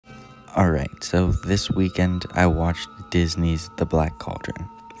Alright, so this weekend I watched Disney's The Black Cauldron.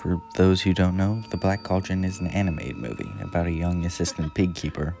 For those who don't know, The Black Cauldron is an animated movie about a young assistant pig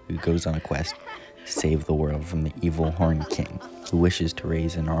keeper who goes on a quest to save the world from the evil Horned King, who wishes to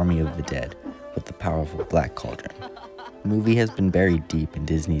raise an army of the dead with the powerful Black Cauldron. The movie has been buried deep in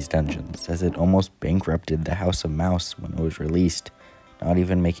Disney's dungeons, as it almost bankrupted the House of Mouse when it was released, not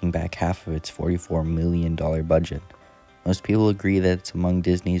even making back half of its $44 million budget. Most people agree that it's among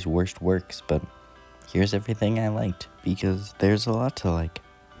Disney's worst works, but here's everything I liked, because there's a lot to like.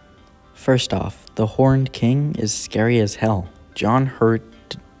 First off, the Horned King is scary as hell. John Hurt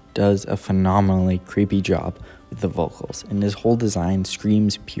does a phenomenally creepy job with the vocals, and his whole design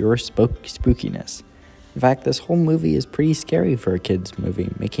screams pure spookiness. In fact, this whole movie is pretty scary for a kid's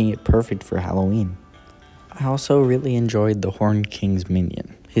movie, making it perfect for Halloween. I also really enjoyed the Horned King's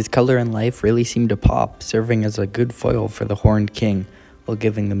minion. His color and life really seemed to pop, serving as a good foil for the Horned King while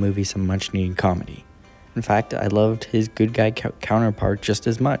giving the movie some much-needed comedy. In fact, I loved his good guy counterpart just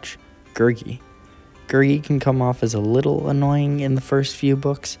as much, Gurgi. Gurgi can come off as a little annoying in the first few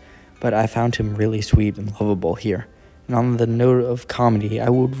books, but I found him really sweet and lovable here. And on the note of comedy, I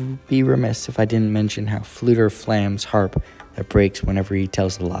would be remiss if I didn't mention how Fluter Flam's harp that breaks whenever he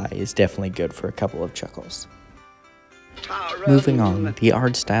tells a lie is definitely good for a couple of chuckles. Moving on, the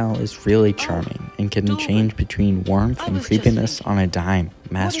art style is really charming and can change between warmth and creepiness on a dime,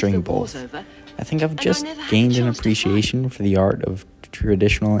 mastering both. I think I've just gained an appreciation for the art of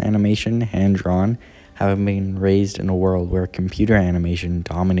traditional animation, hand-drawn, having been raised in a world where computer animation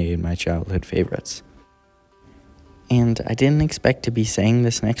dominated my childhood favorites. And I didn't expect to be saying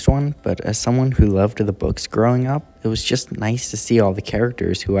this next one, but as someone who loved the books growing up, it was just nice to see all the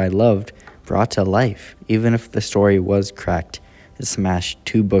characters who I loved brought to life, even if the story was cracked and smashed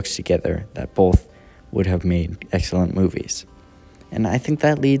two books together that both would have made excellent movies. And I think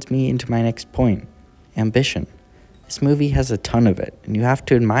that leads me into my next point, ambition. This movie has a ton of it, and you have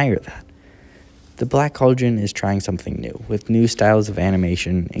to admire that. The Black Cauldron is trying something new, with new styles of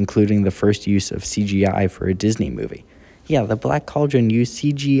animation, including the first use of CGI for a Disney movie. Yeah, The Black Cauldron used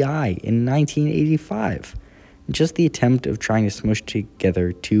CGI in 1985. Just the attempt of trying to smush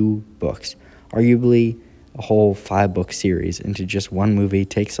together two books, arguably a whole 5-book series, into just one movie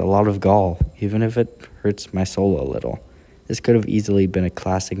takes a lot of gall, even if it hurts my soul a little. This could have easily been a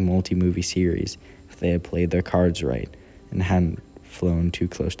classic multi-movie series if they had played their cards right and hadn't flown too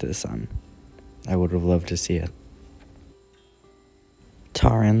close to the sun. I would have loved to see it.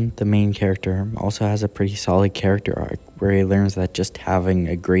 Taran, the main character, also has a pretty solid character arc where he learns that just having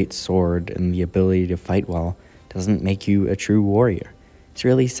a great sword and the ability to fight well doesn't make you a true warrior. It's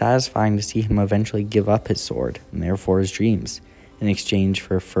really satisfying to see him eventually give up his sword, and therefore his dreams, in exchange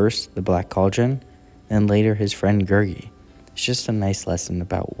for first the Black Cauldron, and later his friend Gurgi. It's just a nice lesson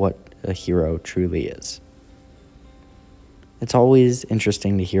about what a hero truly is. It's always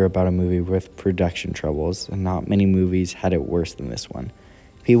interesting to hear about a movie with production troubles, and not many movies had it worse than this one.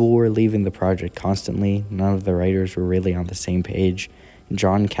 People were leaving the project constantly, none of the writers were really on the same page, and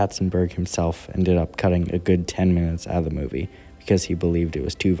John Katzenberg himself ended up cutting a good 10 minutes out of the movie because he believed it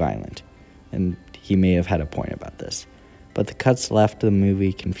was too violent, and he may have had a point about this. But the cuts left the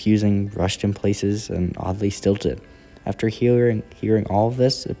movie confusing, rushed in places, and oddly stilted. After hearing all of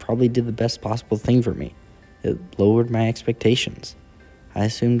this, it probably did the best possible thing for me. It lowered my expectations. I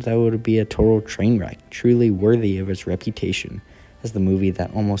assumed that it would be a total train wreck, truly worthy of its reputation as the movie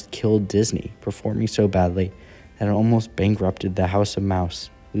that almost killed Disney, performing so badly that it almost bankrupted the House of Mouse,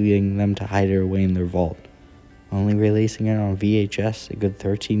 leading them to hide it away in their vault, only releasing it on VHS a good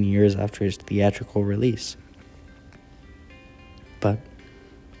 13 years after its theatrical release. But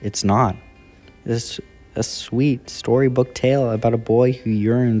it's not. It's a sweet storybook tale about a boy who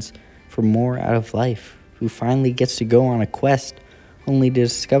yearns for more out of life, who finally gets to go on a quest, only to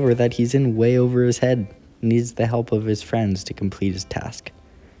discover that he's in way over his head and needs the help of his friends to complete his task.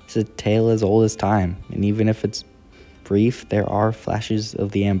 It's a tale as old as time, and even if it's brief, there are flashes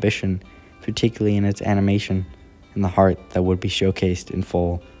of the ambition, particularly in its animation, and the heart that would be showcased in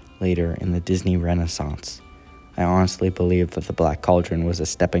full later in the Disney Renaissance. I honestly believe that the Black Cauldron was a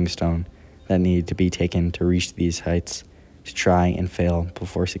stepping stone that needed to be taken to reach these heights, to try and fail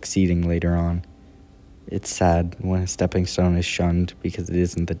before succeeding later on. It's sad when a stepping stone is shunned because it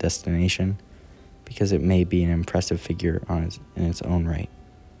isn't the destination, because it may be an impressive figure in its own right.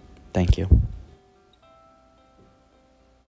 Thank you.